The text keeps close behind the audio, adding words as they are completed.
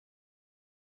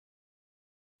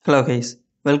Hello guys,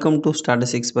 welcome to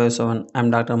Statistics by 7.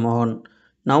 I'm Dr. Mohan.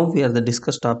 Now we are the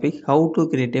discuss topic how to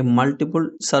create a multiple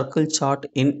circle chart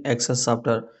in Excel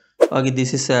software. Okay,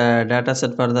 this is a data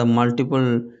set for the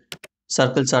multiple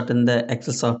circle chart in the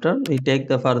Excel software. We take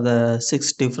the for the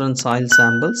six different soil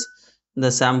samples.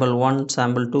 The sample 1,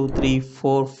 sample 2, 3,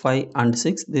 4, 5 and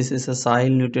 6. This is a soil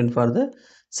nutrient for the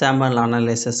sample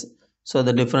analysis. So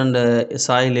the different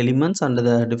soil elements and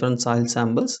the different soil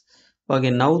samples. Okay,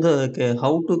 now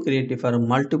how to create for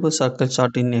multiple circle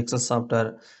chart in Excel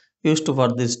software used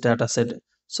for this data set.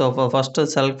 So for first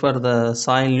select for the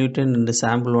soil nutrient in the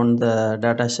sample on the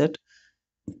data set,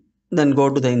 then go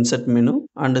to the insert menu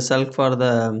and select for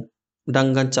the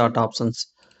Dungan chart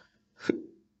options.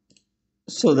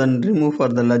 So then remove for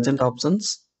the legend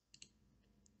options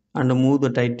and move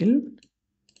the title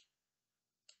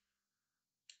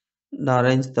and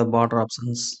arrange the border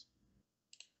options.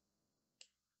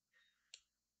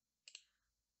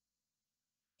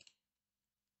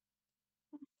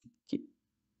 Okay,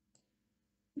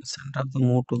 center of the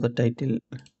move to the title.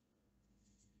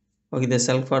 Okay, they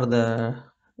select for the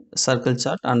circle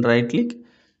chart and right click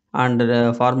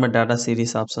and format data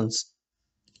series options.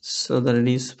 So the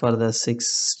reduce for the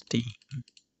 60,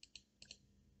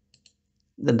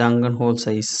 the Dungan hole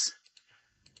size.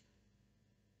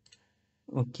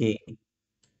 Okay,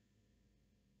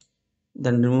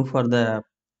 then remove for the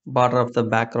border of the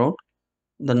background,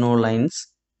 the no lines,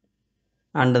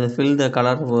 and the fill the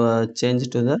color change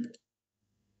to the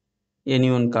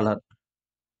any one color.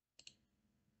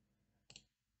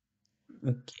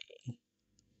 Okay,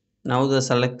 now the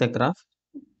select the graph,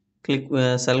 click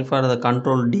select for the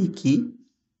control D key,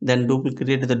 then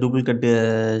duplicate the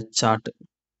duplicate chart.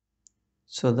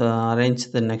 So the arrange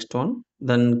the next one,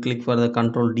 then click for the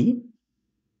control D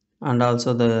and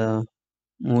also the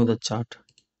move the chart.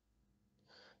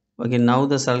 Okay, now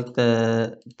the select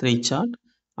the three chart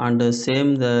and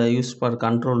same the use for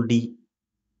control D.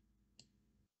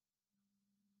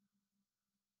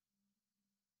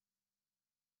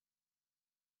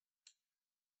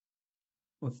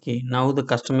 Okay, now the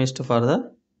customized for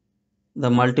the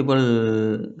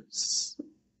multiple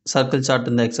circle chart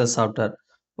in the Excel software.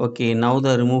 Okay, now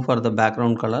the remove for the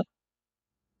background color,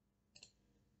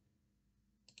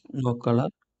 no color,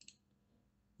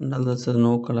 and also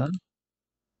no color,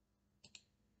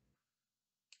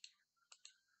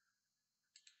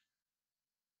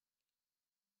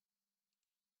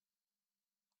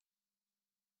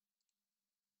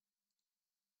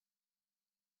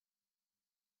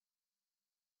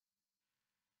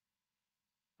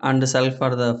 and select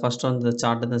for the first one the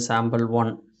chart in the sample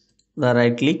one. The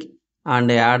right click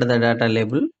and add the data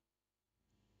label.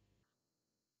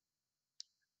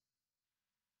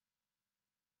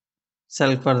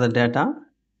 Select for the data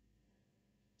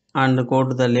and go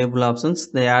to the label options.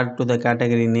 They add to the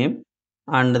category name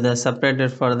and the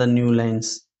separated for the new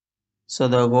lines. So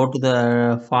the go to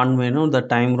the font menu, the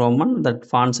time Roman, that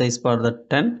font size for the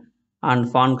 10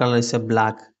 and font color is a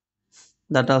black.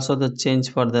 That also the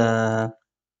change for the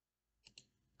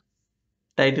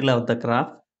title of the graph,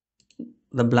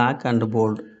 the black and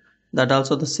bold. That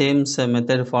also the same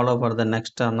method follow for the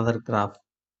next another graph.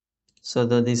 So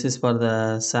this is for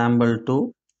the sample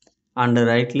 2 and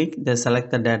right click, they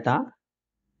select the data.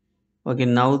 Okay,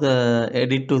 now the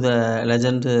edit to the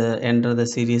legend, enter the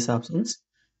series options.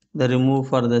 The remove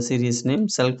for the series name,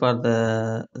 select for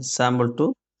the sample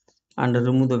 2 and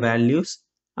remove the values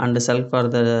and select for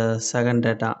the second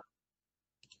data.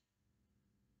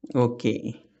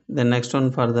 Okay, the next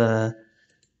one for the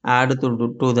add to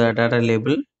the data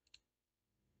label,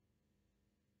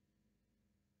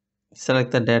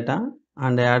 select the data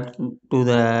and add to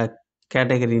the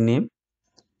category name.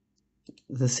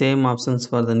 The same options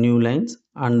for the new lines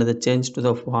and the change to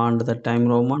the font, the time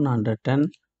Roman and the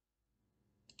 10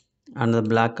 and the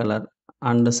black color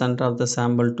and the center of the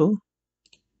sample to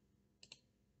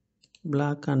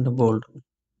black and bold.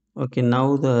 Okay,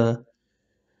 now the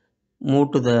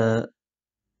move to the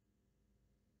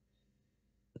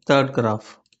third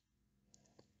graph.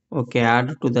 Okay,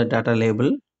 add to the data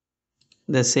label.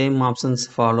 The same options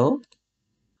follow,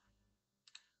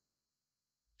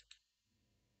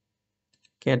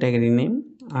 category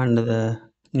name and the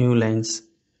new lines.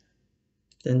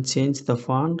 Then change the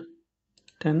font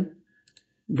 10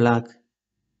 black.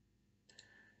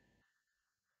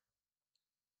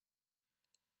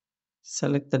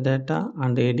 Select the data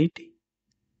and edit.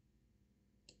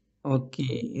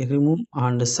 Okay, remove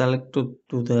and select to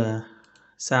the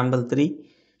sample 3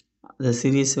 the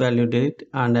series value delete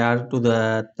and add to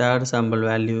the third sample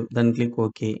value, then click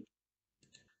OK.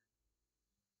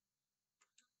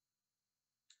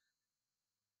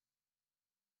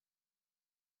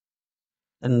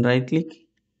 Then right click,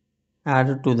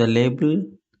 add to the label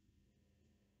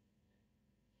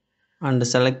and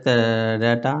select the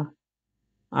data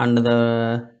and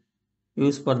the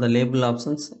use for the label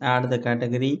options, add the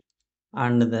category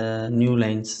and the new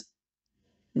lines.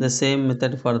 The same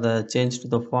method for the change to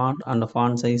the font and the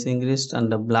font size increased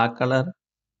and the black color,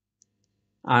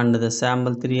 and the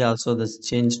sample 3 also the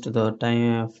change to the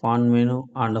time font menu,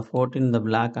 and the 14 the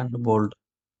black and bold.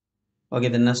 Okay,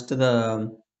 the next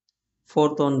the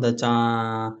fourth one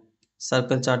the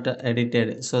circle chart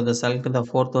edited. So the select the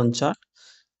fourth one chart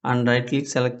and right click,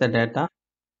 select the data,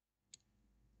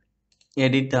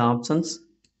 edit the options,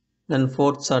 then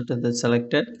fourth chart the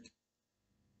selected,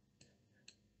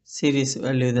 series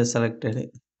value the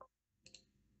selected.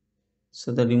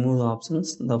 So the remove the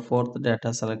options, the fourth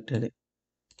data selected,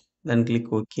 then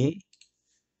click OK.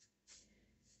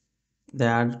 They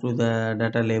add to the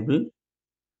data label,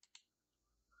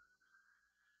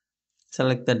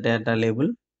 select the data label,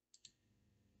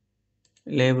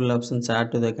 label options,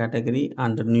 add to the category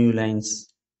and new lines.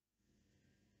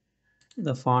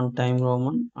 The font time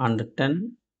Roman and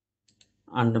 10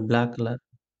 and black color.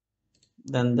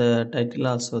 Then the title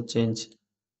also change.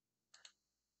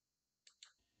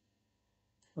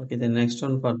 Okay, the next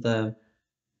one for the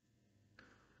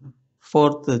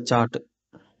fourth chart.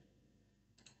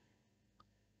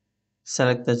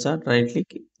 Select the chart, right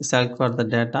click, select for the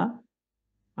data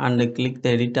and click the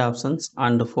edit options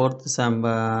and fourth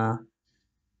sample.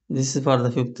 This is for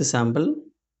the fifth sample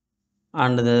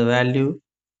and the value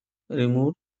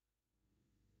remove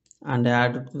and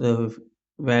add to the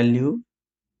value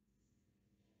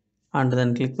and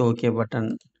then click the OK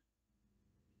button.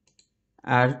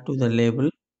 Add to the label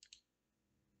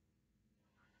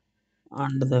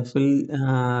and the fill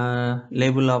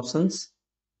label options.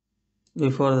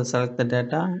 Before the select the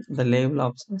data, the label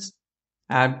options,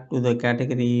 add to the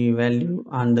category value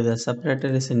and the separator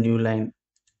is a new line.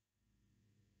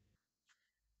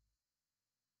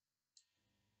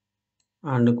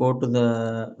 And go to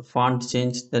the font,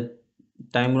 change the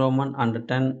time Roman and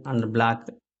 10 and black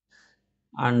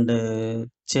and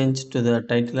change to the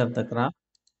title of the graph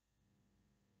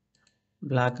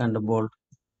black and bold.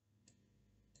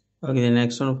 Okay, the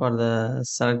next one for the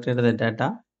selected the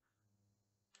data,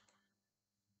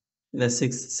 the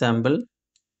sixth sample.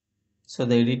 So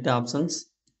the edit options,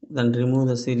 then remove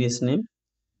the series name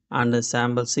and the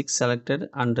sample 6 selected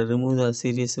and remove the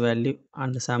series value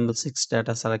and the sample 6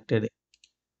 data selected.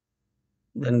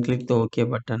 Then click the OK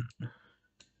button.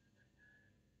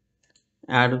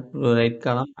 Add to the right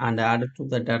column and add to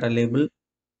the data label.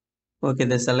 Okay,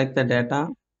 they select the data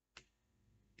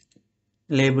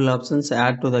label options,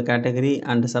 add to the category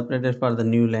and separate it for the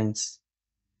new lines.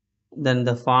 Then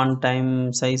the font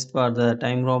time size for the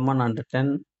time Roman and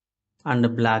 10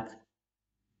 and black.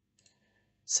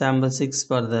 Sample 6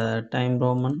 for the time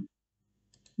Roman,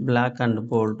 black and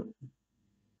bold.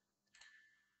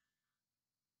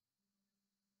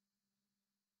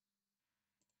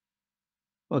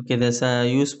 Okay, there's a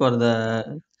use for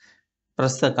the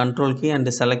press the control key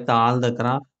and select all the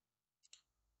graph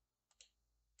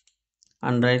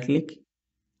and right click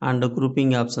and the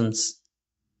grouping options.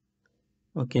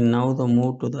 Okay, now the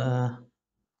move to the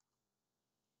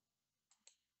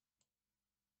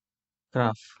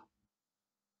graph.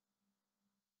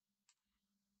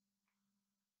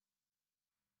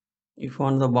 If you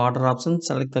want the border option,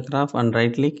 select the graph and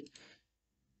right click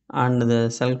and the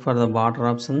select for the border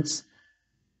options,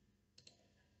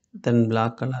 then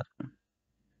black color.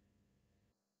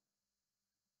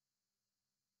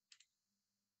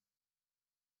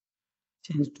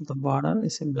 Change to the border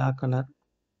is a black color.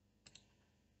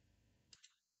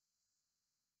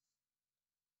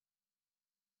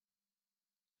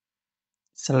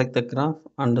 Select the graph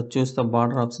and choose the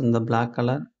border option, the black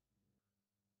color,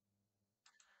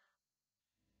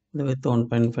 the width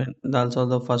 1.5. Also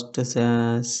the first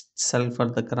cell for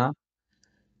the graph,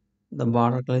 the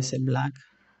border color is a black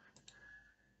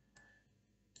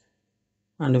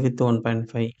and width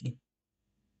 1.5.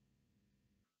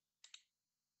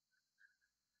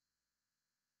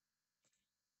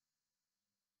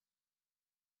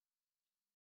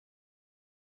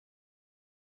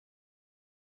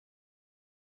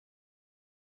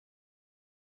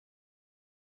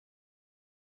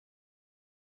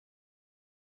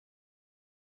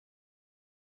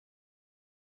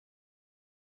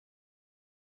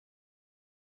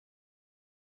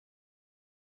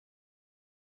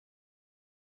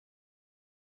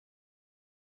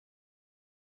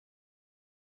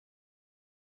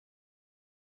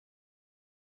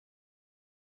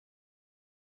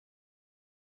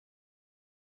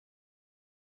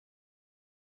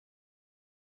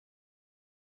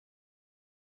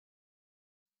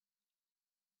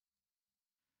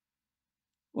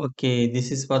 Okay,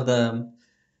 this is for the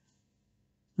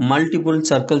multiple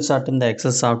circle chart in the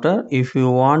Excel software. If you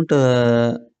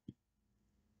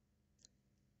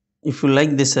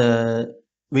like this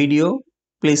video,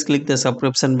 please click the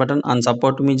subscription button and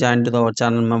support me. Join to our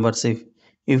channel membership.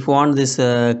 If you want this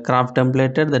craft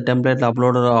template, the template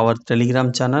uploaded on our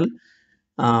Telegram channel.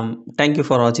 Thank you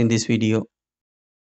for watching this video.